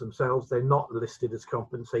Morgans themselves, they're not listed as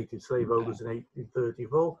compensated slave owners in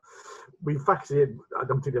 1834. We factored in, I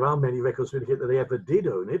don't think there are many records to indicate that they ever did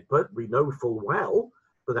own it, but we know full well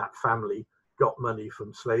that family got money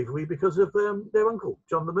from slavery because of their uncle,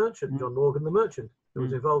 John the Merchant, John Morgan the Merchant, who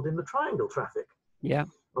was involved in the triangle traffic. Yeah.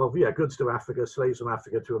 Of goods to Africa, slaves from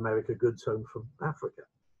Africa to America, goods home from Africa.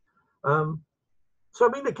 So I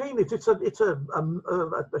mean, again, it's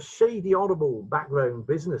a shady, horrible background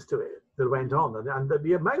business to it that went on, and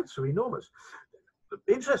the amounts are enormous.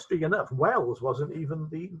 Interestingly enough, Wells wasn't even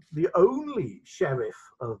the only sheriff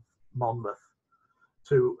of Monmouth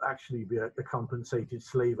to actually be a compensated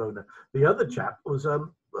slave owner. The other chap was a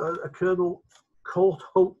Colonel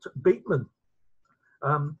Courtholt Bateman,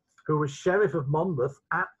 who was sheriff of Monmouth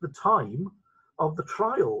at the time of the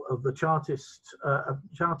trial of the Chartist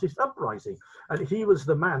uprising. And he was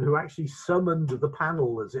the man who actually summoned the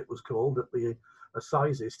panel, as it was called, at the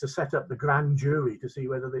assizes to set up the grand jury to see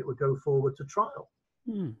whether they would go forward to trial.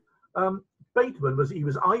 Bateman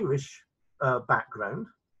was Irish background.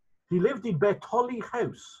 He lived in Bertolli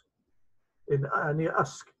House near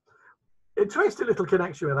Usk. Interesting little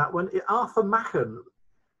connection with that one. Arthur Machen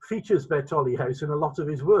features Bertolli House in a lot of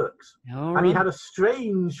his works. And he had a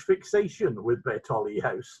strange fixation with Bertolli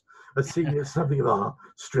House, as seen as something of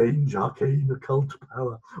strange, arcane, occult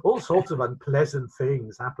power. All sorts of unpleasant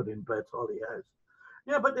things happen in Bertolli House.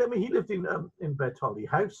 Yeah, but I mean, he lived in Bertolli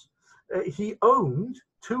House. He owned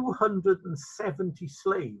 270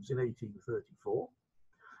 slaves in 1834,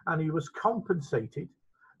 and he was compensated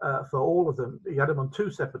for all of them. He had them on two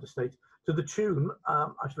separate estates to the tune, I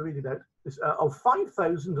shall read it out, of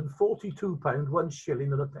 £5,042, 1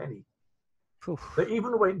 shilling and a penny. They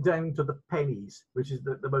even went down to the pennies, which is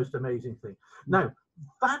the most amazing thing. Now,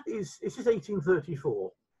 this is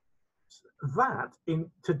 1834. That,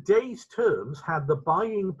 in today's terms, had the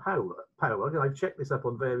buying power, and I've checked this up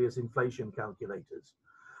on various inflation calculators,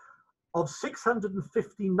 of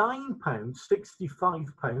 £659,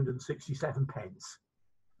 £65 and 67 pence.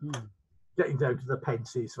 Getting down to the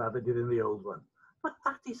pences rather than in the old one. But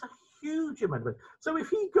that is a huge amount of money. So if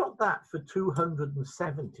he got that for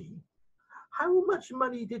 270, how much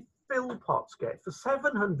money did Philpotts get for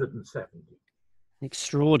 770?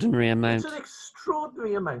 Extraordinary amount. It's an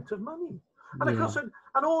extraordinary amount of money. And of course, and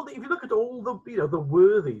all if you look at all the the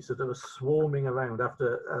worthies that are swarming around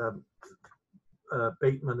after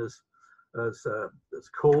Bateman has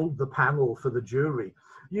called the panel for the jury,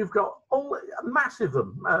 you've got a massive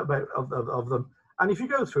of them. And if you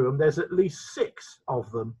go through them, there's at least 6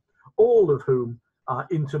 of them, all of whom are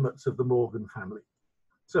intimates of the Morgan family.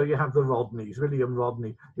 So you have the Rodneys, William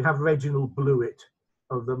Rodney. You have Reginald Blewett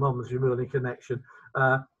of the Monmouthshire connection.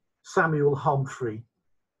 Samuel Humphrey,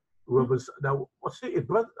 who was, now, what's it?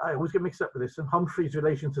 Brother, I always get mixed up with this. And Humphrey's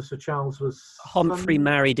relation to Sir Charles was... Humphrey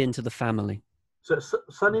married into the family. So,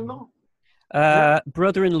 son-in-law?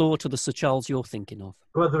 Brother-in-law to the Sir Charles you're thinking of.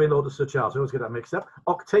 Brother-in-law to Sir Charles, I always get that mixed up.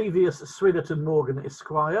 Octavius Swinnerton Morgan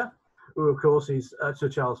Esquire, who of course is Sir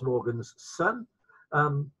Charles Morgan's son.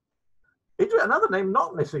 Another name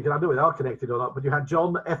not necessarily, I don't know if they are connected or not, but you had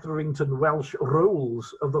John Etherington Welsh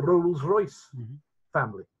Rolls of the Rolls-Royce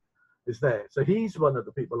family is there. So he's one of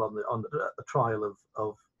the people on the trial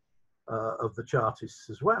of of the Chartists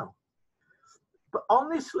as well. But on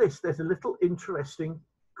this list, there's a little interesting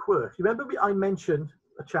quirk. You remember I mentioned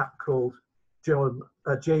a chap called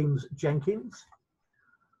James Jenkins,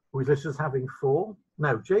 who is listed as having 4.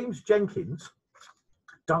 Now, James Jenkins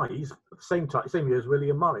dies at the same year as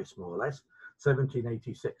William Morris, more or less,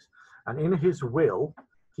 1786. And in his will,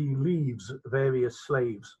 he leaves various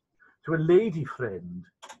slaves to a lady friend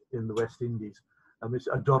in the West Indies, Miss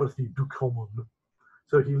Dorothy Ducommon.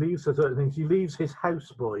 So he leaves certain things. He leaves his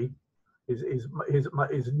houseboy, his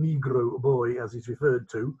Negro boy, as he's referred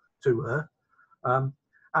to her,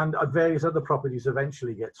 and various other properties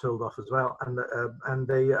eventually get sold off as well. And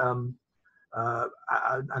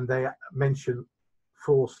they mention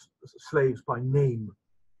 4 slaves by name,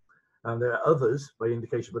 and there are others by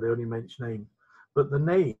indication, but they only mention name. But the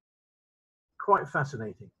name, quite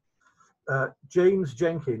fascinating. James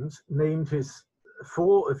Jenkins named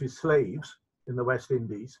 4 of his slaves in the West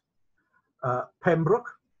Indies: Pembroke,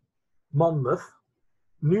 Monmouth,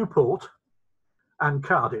 Newport, and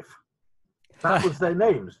Cardiff. That was their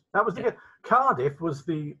names. That was Cardiff was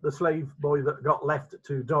the slave boy that got left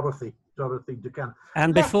to Dorothy Ducan.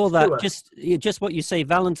 And before that, just what you say,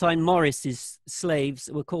 Valentine Morris's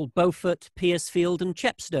slaves were called Beaufort, Piercefield, and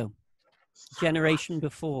Chepstow. Generation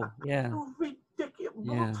before, yeah. Oh, ridiculous!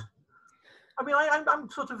 Yeah. I mean, I'm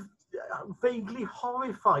sort of vaguely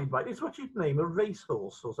horrified by it. It's what you'd name a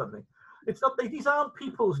racehorse or something. It's not. These aren't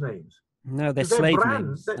people's names. No, they're slave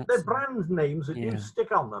names. They're brand names that you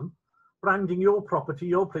stick on them, branding your property,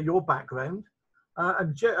 your background.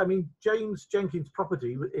 James Jenkins'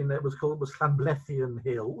 property in there was Llanblethian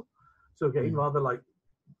Hill. So again, rather like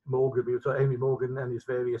Morgan, so Amy Morgan and his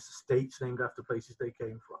various estates named after places they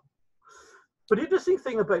came from. But the interesting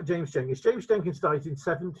thing about James Jenkins died in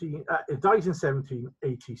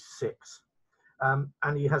 1786,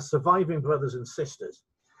 and he has surviving brothers and sisters.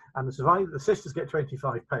 And the sisters get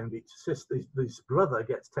 £25 each. His brother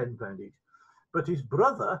gets £10 each. But his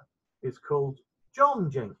brother is called John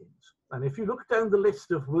Jenkins. And if you look down the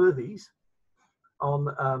list of worthies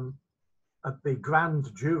at the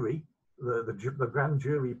grand jury, the grand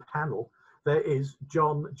jury panel, there is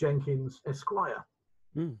John Jenkins Esquire.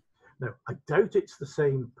 Mm. Now, I doubt it's the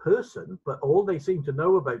same person, but all they seem to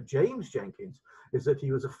know about James Jenkins is that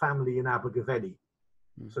he was a family in Abergavenny.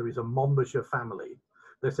 Mm. So he's a Monmouthshire family.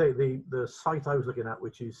 They say the site I was looking at,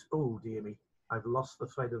 which is, oh dear me, I've lost the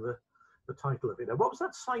thread of the title of it. Now, what was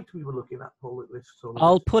that site we were looking at, Paul?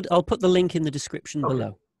 I'll put the link in the description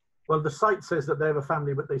below. Well, the site says that they're a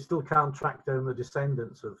family, but they still can't track down the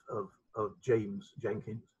descendants of James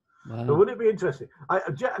Jenkins. Wow. So wouldn't it be interesting?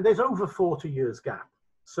 There's over 40 years gap.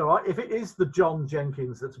 So if it is the John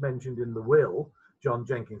Jenkins that's mentioned in the will, John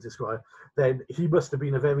Jenkins Esquire, then he must have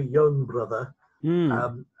been a very young brother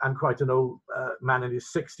and quite an old man in his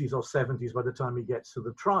 60s or 70s by the time he gets to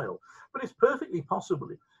the trial. But it's perfectly possible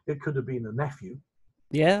it could have been a nephew.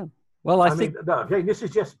 Yeah. Well, I think... No, again, this is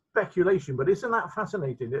just speculation, but isn't that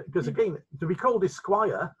fascinating? Because, again, to be called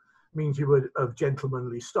Esquire means you were of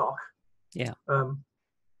gentlemanly stock. Yeah. And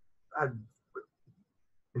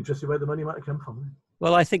interesting where the money might have come from.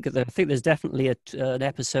 Well, I think there's definitely an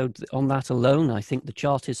episode on that alone. I think the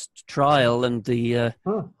Chartist trial and the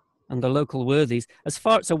local worthies. As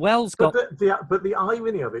far as Wells got, but the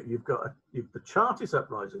irony of it, the Chartist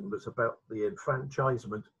uprising was about the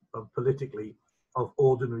enfranchisement of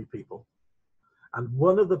ordinary people, and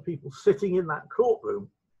one of the people sitting in that courtroom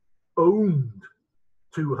owned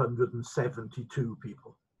 272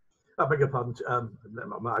 people. I beg your pardon.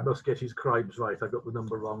 I must get his crimes right. I got the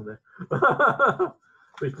number wrong there.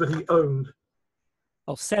 But he owned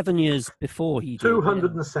 7 years before he did.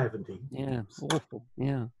 270. Yeah, awful.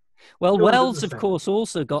 Yeah. Well, Wells, of course,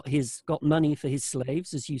 also got money for his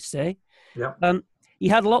slaves, as you say. Yeah. He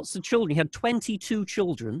had lots of children. He had 22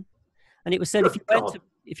 children, and it was said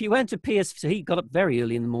if you went to Pierce, so he got up very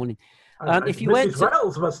early in the morning. Mrs.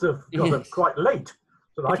 Wells must have got up quite late.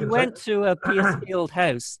 If you went to a Piercefield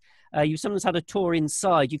house, you sometimes had a tour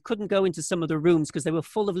inside. You couldn't go into some of the rooms because they were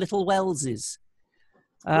full of little Welleses.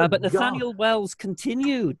 But Nathaniel Wells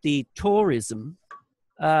continued the tourism.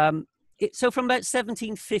 So from about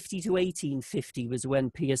 1750 to 1850 was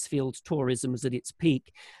when Piercefield tourism was at its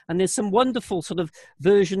peak. And there's some wonderful sort of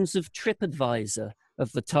versions of TripAdvisor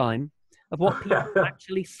of the time, of what people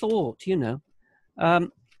actually thought,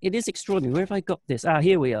 It is extraordinary. Where have I got this?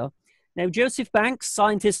 Here we are. Now, Joseph Banks,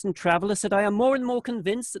 scientist and traveller, said, "I am more and more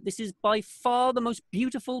convinced that this is by far the most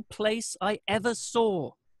beautiful place I ever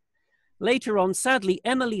saw." Later on, sadly,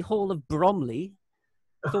 Emily Hall of Bromley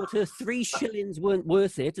thought her 3 shillings weren't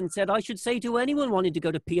worth it and said, "I should say to anyone wanting to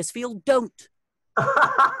go to Piercefield, don't."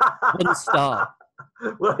 1 star.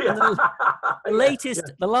 Well, yeah. The latest,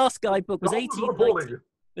 Yeah. the last guidebook was That was appalling.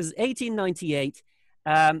 1898,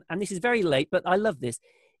 and this is very late, but I love this.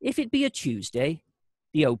 If it be a Tuesday,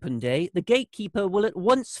 the open day, the gatekeeper will at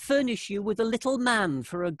once furnish you with a little man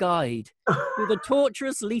for a guide through the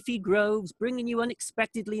tortuous leafy groves, bringing you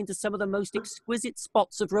unexpectedly into some of the most exquisite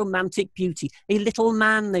spots of romantic beauty. A little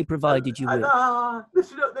man they provided you with.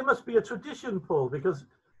 This, there must be a tradition, Paul, because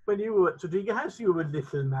when you were at Tredegar House, you were a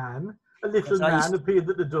little man. A little man appeared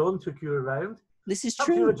at the door and took you around. This is Perhaps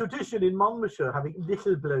true. you a tradition in Monmouthshire, having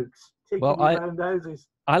little blokes taking you around houses.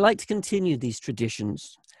 I like to continue these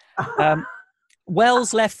traditions.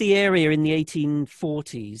 Wells left the area in the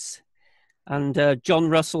 1840s, and John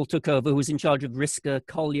Russell took over, who was in charge of Risker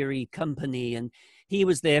Colliery Company, and he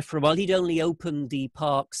was there for a while. He'd only opened the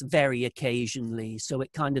parks very occasionally, so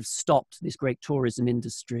it kind of stopped this great tourism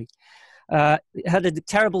industry. It had a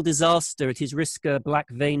terrible disaster at his Risker Black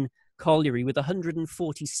Vein Colliery with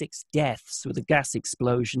 146 deaths with a gas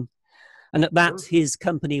explosion. And at that, his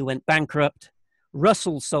company went bankrupt.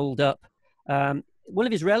 Russell sold up. One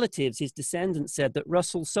of his relatives, his descendants, said that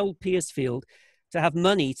Russell sold Piercefield to have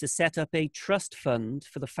money to set up a trust fund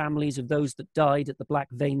for the families of those that died at the Black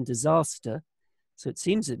Vein disaster. So it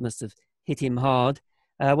seems it must have hit him hard.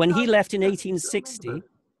 When he left in 1860,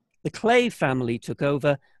 the Clay family took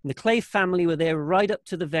over, and the Clay family were there right up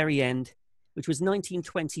to the very end, which was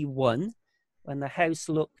 1921, when the house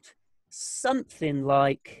looked something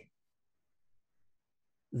like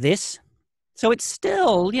this. So it's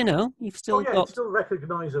still, you've still got... it's still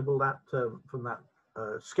recognisable that from that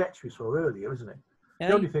sketch we saw earlier, isn't it? Yeah.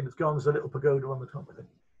 The only thing that's gone is a little pagoda on the top of it.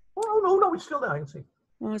 Oh, no, it's still there, I can see.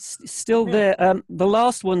 Well, it's still there. The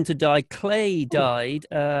last one to die, Clay, died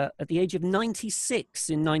at the age of 96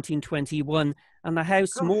 in 1921, and the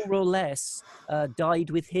house more or less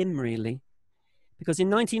died with him, really. Because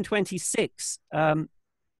in 1926, the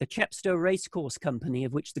Chepstow Racecourse Company,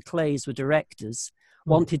 of which the Clays were directors,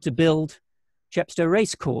 wanted to build Chepstow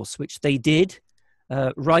Racecourse, which they did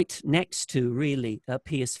right next to, really,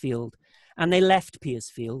 Piercefield. And they left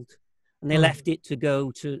Piercefield, and they left it to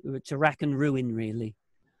go to rack and ruin, really.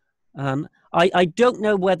 I don't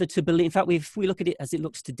know whether to believe. In fact, if we look at it as it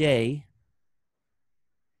looks today.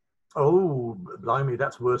 Oh, blimey,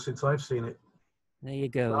 that's worse since I've seen it. There you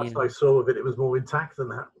go. Last I saw of it, it was more intact than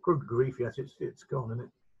that. Good grief, yes, it's gone, isn't it?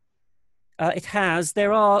 It has.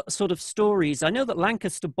 There are sort of stories. I know that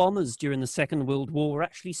Lancaster bombers during the Second World War were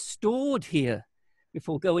actually stored here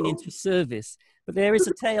before going into service. But there is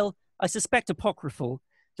a tale, I suspect apocryphal,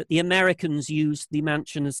 that the Americans used the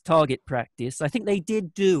mansion as target practice. I think they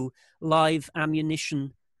did do live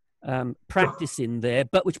ammunition practice in there,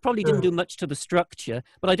 but which probably didn't do much to the structure.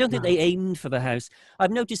 But I don't think they aimed for the house.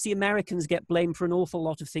 I've noticed the Americans get blamed for an awful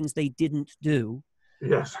lot of things they didn't do.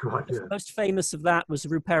 Yes, quite. The most famous of that was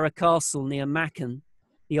Rupera Castle near Macon,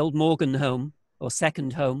 the old Morgan home or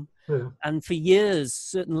second home. Yeah. And for years,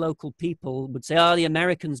 certain local people would say, the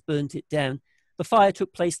Americans burnt it down. The fire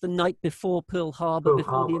took place the night before Pearl Harbor,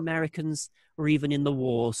 before the Americans were even in the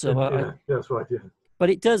war. So that's right, yeah. But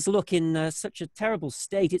it does look in such a terrible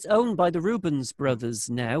state. It's owned by the Rubens brothers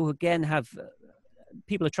now, who again have...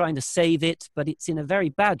 people are trying to save it, but it's in a very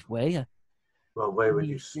bad way. Well, where would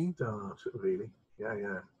you start, really?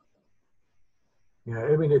 Yeah.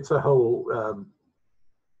 I mean, it's a whole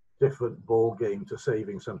different ball game to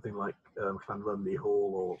saving something like Llanrumney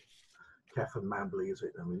Hall or Cefn Mably, is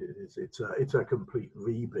it? I mean, it's a complete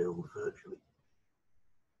rebuild virtually.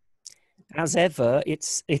 As ever,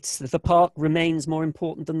 it's the park remains more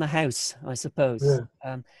important than the house, I suppose.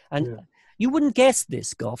 Yeah. You wouldn't guess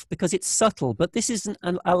this, Goff, because it's subtle, but this is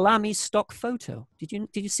a Lamy stock photo. Did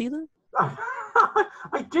you see that?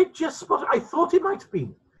 I did just spot it. I thought it might have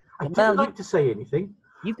been. I didn't like to say anything.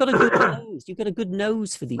 You've got a good nose. You've got a good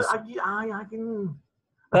nose for these. I can...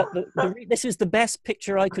 But this is the best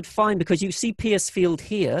picture I could find, because you see Piercefield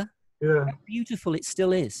here. Yeah. How beautiful it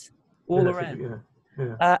still is all around.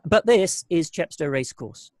 Yeah. But this is Chepstow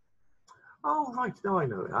Racecourse. Oh, right. Now I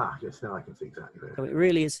know it. Yes, now I can see exactly where. So it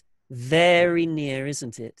really is very near,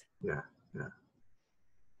 isn't it? Yeah.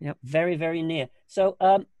 Yeah, very, very near. So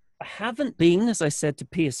I haven't been, as I said, to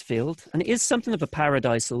Piercefield, and it is something of a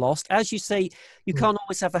paradise lost. As you say, you can't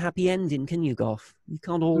always have a happy ending, can you, Goff? You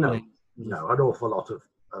can't always. No, an awful lot of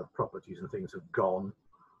properties and things have gone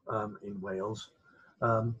in Wales.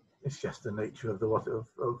 It's just the nature of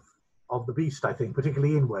the beast, I think,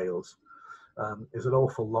 particularly in Wales. Is an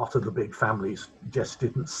awful lot of the big families just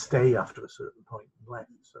didn't stay after a certain point and left.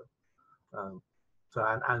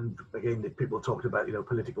 And again, people talked about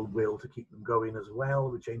political will to keep them going as well.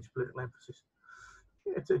 We changed political emphasis.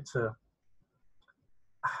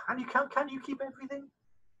 And can you keep everything?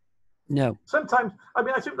 No. Sometimes,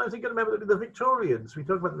 I sometimes think I remember the Victorians. We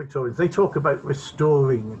talk about the Victorians. They talk about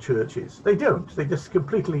restoring churches. They don't. They just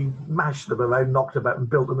completely mashed them around, knocked about, and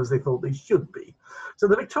built them as they thought they should be. So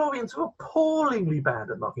the Victorians were appallingly bad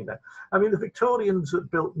at knocking down. The Victorians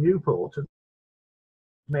that built Newport,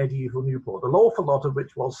 medieval Newport, an awful lot of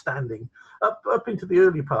which was standing up into the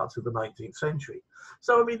early parts of the 19th century.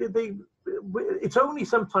 So it's only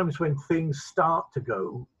sometimes when things start to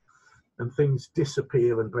go and things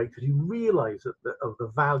disappear and break that you realise of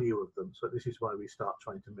the value of them. So this is why we start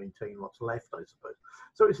trying to maintain what's left, I suppose.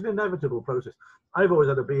 So it's an inevitable process. I've always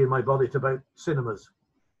had a bee in my bonnet about cinemas,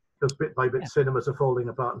 because bit by bit cinemas are falling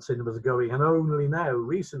apart and cinemas are going. And only now,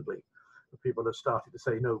 recently, people have started to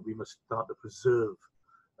say, no, we must start to preserve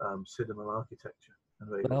cinema architecture.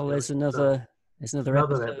 Well, there's another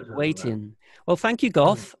episode waiting. Well, thank you,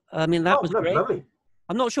 Goff. That was great. Lovely.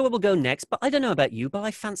 I'm not sure where we'll go next, but I don't know about you, but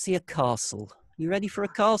I fancy a castle. You ready for a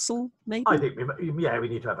castle, maybe? I think we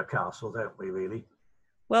need to have a castle, don't we, really?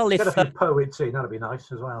 Well, get a few poets in, that'd be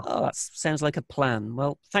nice as well. Oh, that sounds like a plan.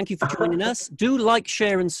 Well, thank you for joining us. Do like,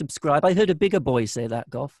 share, and subscribe. I heard a bigger boy say that,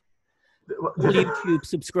 Goff. All YouTube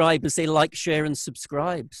subscribers, they like, share, and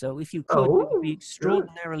subscribe. So if you could, we would be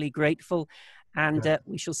extraordinarily grateful. And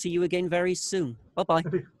we shall see you again very soon. Bye-bye.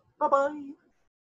 Bye-bye.